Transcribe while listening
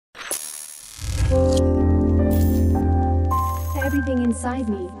Everything inside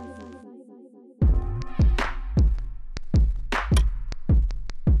me.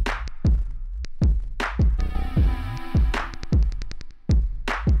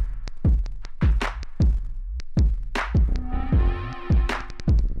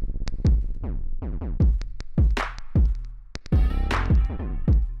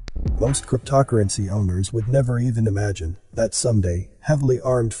 Most cryptocurrency owners would never even imagine that someday, heavily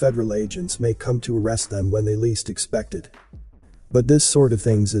armed federal agents may come to arrest them when they least expect it. But this sort of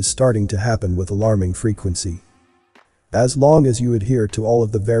things is starting to happen with alarming frequency. As long as you adhere to all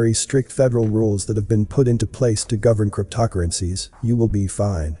of the very strict federal rules that have been put into place to govern cryptocurrencies, you will be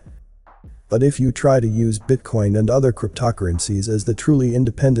fine. But if you try to use Bitcoin and other cryptocurrencies as the truly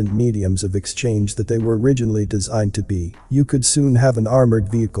independent mediums of exchange that they were originally designed to be, you could soon have an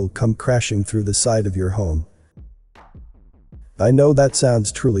armored vehicle come crashing through the side of your home. I know that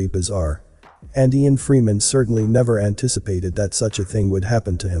sounds truly bizarre. And Ian Freeman certainly never anticipated that such a thing would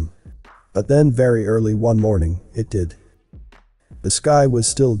happen to him. But then very early one morning, it did. The sky was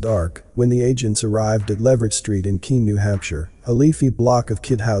still dark when the agents arrived at Leverett Street in Keene, New Hampshire, a leafy block of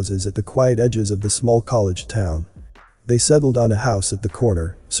kid houses at the quiet edges of the small college town. They settled on a house at the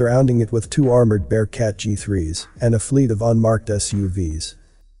corner, surrounding it with two armored Bearcat G3s and a fleet of unmarked SUVs.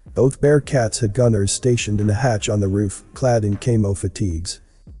 Both Bearcats had gunners stationed in a hatch on the roof, clad in camo fatigues.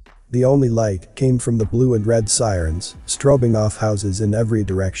 The only light came from the blue and red sirens, strobing off houses in every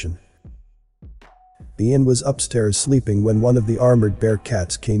direction. Ian was upstairs sleeping when one of the armored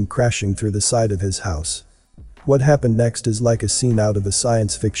Bearcats came crashing through the side of his house. What happened next is like a scene out of a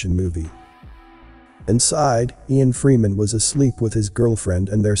science fiction movie. Inside, Ian Freeman was asleep with his girlfriend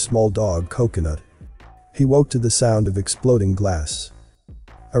and their small dog Coconut. He woke to the sound of exploding glass.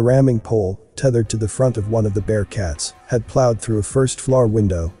 A ramming pole, tethered to the front of one of the Bearcats, had plowed through a first-floor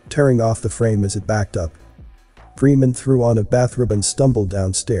window, tearing off the frame as it backed up. Freeman threw on a bathrobe and stumbled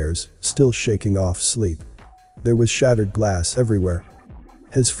downstairs, still shaking off sleep. There was shattered glass everywhere.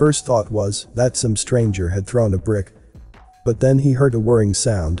 His first thought was that some stranger had thrown a brick. But then he heard a whirring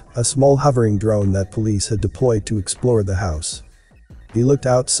sound, a small hovering drone that police had deployed to explore the house. He looked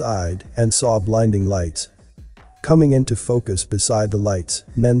outside and saw blinding lights. Coming into focus beside the lights,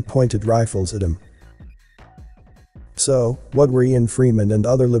 men pointed rifles at him. So, what were Ian Freeman and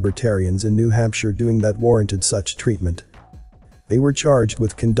other libertarians in New Hampshire doing that warranted such treatment? They were charged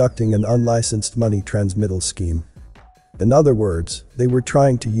with conducting an unlicensed money transmittal scheme. In other words, they were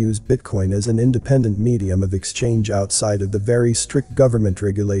trying to use Bitcoin as an independent medium of exchange outside of the very strict government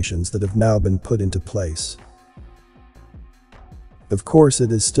regulations that have now been put into place. Of course,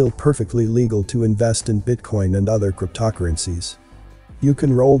 it is still perfectly legal to invest in Bitcoin and other cryptocurrencies. You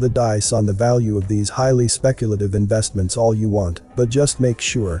can roll the dice on the value of these highly speculative investments all you want, but just make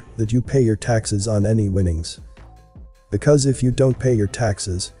sure that you pay your taxes on any winnings. Because if you don't pay your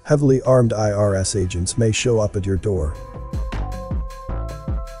taxes, heavily armed IRS agents may show up at your door.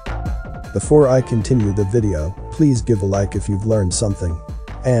 Before I continue the video, please give a like if you've learned something.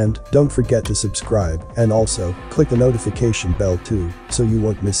 And don't forget to subscribe and also click the notification bell too so you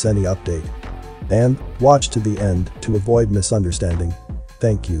won't miss any update. And watch to the end to avoid misunderstanding.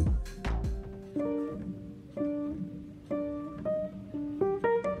 Thank you.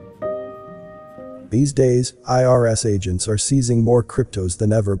 These days, IRS agents are seizing more cryptos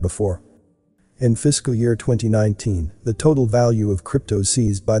than ever before. In fiscal year 2019, the total value of cryptos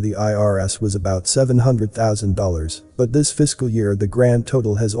seized by the IRS was about $700,000, but this fiscal year the grand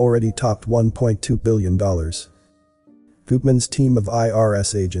total has already topped $1.2 billion. Koopman's team of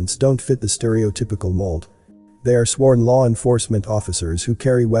IRS agents don't fit the stereotypical mold. They are sworn law enforcement officers who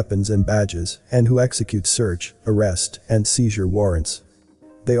carry weapons and badges and who execute search, arrest, and seizure warrants.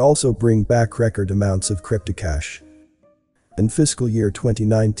 They also bring back record amounts of cryptocash. In fiscal year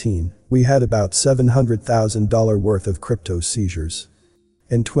 2019, we had about $700,000 worth of crypto seizures.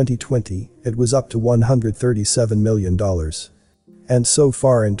 In 2020, it was up to $137 million. And so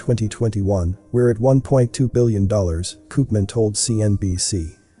far in 2021, we're at $1.2 billion, Koopman told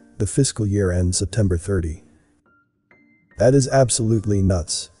CNBC. The fiscal year ends September 30. That is absolutely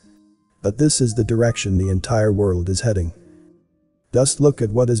nuts. But this is the direction the entire world is heading. Just look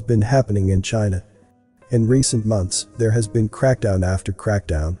at what has been happening in China. In recent months, there has been crackdown after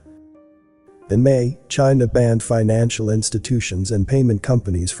crackdown. In May, China banned financial institutions and payment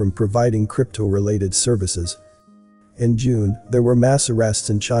companies from providing crypto-related services. In June, there were mass arrests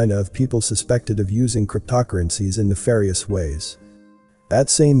in China of people suspected of using cryptocurrencies in nefarious ways. That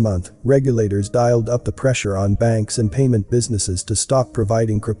same month, regulators dialed up the pressure on banks and payment businesses to stop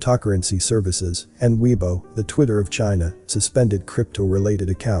providing cryptocurrency services, and Weibo, the Twitter of China, suspended crypto-related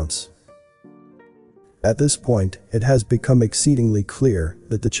accounts. At this point, it has become exceedingly clear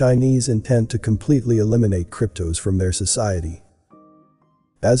that the Chinese intend to completely eliminate cryptos from their society.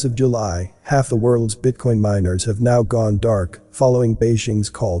 As of July, half the world's Bitcoin miners have now gone dark, following Beijing's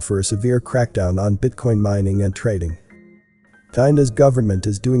call for a severe crackdown on Bitcoin mining and trading. China's government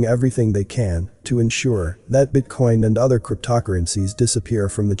is doing everything they can to ensure that Bitcoin and other cryptocurrencies disappear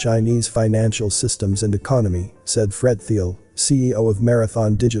from the Chinese financial systems and economy, said Fred Thiel, CEO of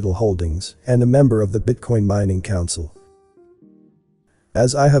Marathon Digital Holdings and a member of the Bitcoin Mining Council.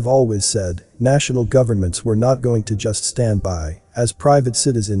 As I have always said, national governments were not going to just stand by as private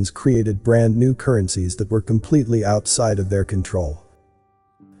citizens created brand new currencies that were completely outside of their control.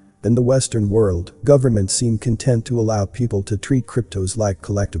 In the Western world, governments seem content to allow people to treat cryptos like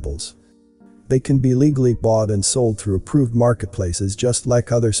collectibles. They can be legally bought and sold through approved marketplaces just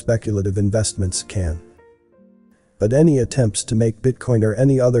like other speculative investments can. But any attempts to make Bitcoin or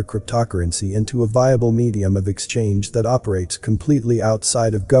any other cryptocurrency into a viable medium of exchange that operates completely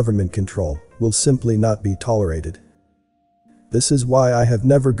outside of government control will simply not be tolerated. This is why I have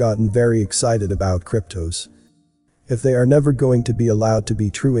never gotten very excited about cryptos. If they are never going to be allowed to be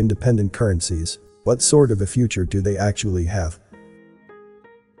true independent currencies, what sort of a future do they actually have?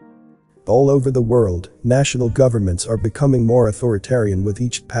 All over the world, national governments are becoming more authoritarian with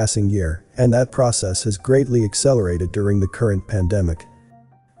each passing year, and that process has greatly accelerated during the current pandemic.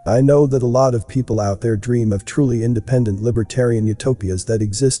 I know that a lot of people out there dream of truly independent libertarian utopias that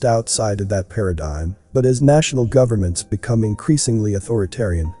exist outside of that paradigm, but as national governments become increasingly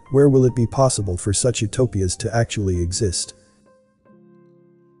authoritarian, where will it be possible for such utopias to actually exist?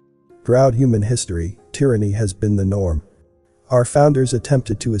 Throughout human history, tyranny has been the norm. Our founders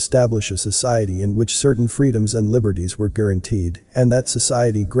attempted to establish a society in which certain freedoms and liberties were guaranteed, and that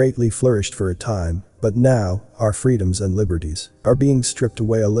society greatly flourished for a time, but now, our freedoms and liberties are being stripped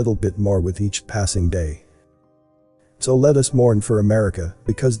away a little bit more with each passing day. So let us mourn for America,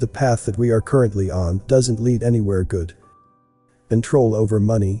 because the path that we are currently on doesn't lead anywhere good. Control over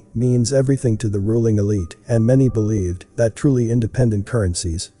money means everything to the ruling elite, and many believed that truly independent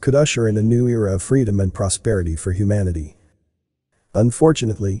currencies could usher in a new era of freedom and prosperity for humanity.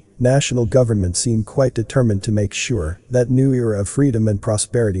 Unfortunately, national governments seem quite determined to make sure that new era of freedom and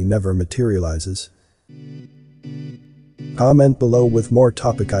prosperity never materializes. Comment below with more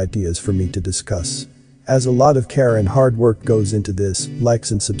topic ideas for me to discuss. As a lot of care and hard work goes into this,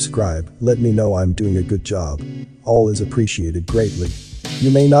 likes and subscribe, let me know I'm doing a good job. All is appreciated greatly.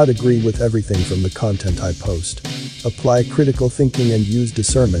 You may not agree with everything from the content I post. Apply critical thinking and use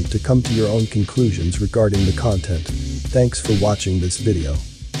discernment to come to your own conclusions regarding the content. Thanks for watching this video.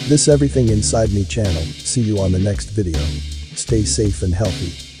 This Everything Inside Me channel. See you on the next video. Stay safe and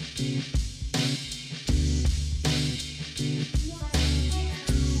healthy.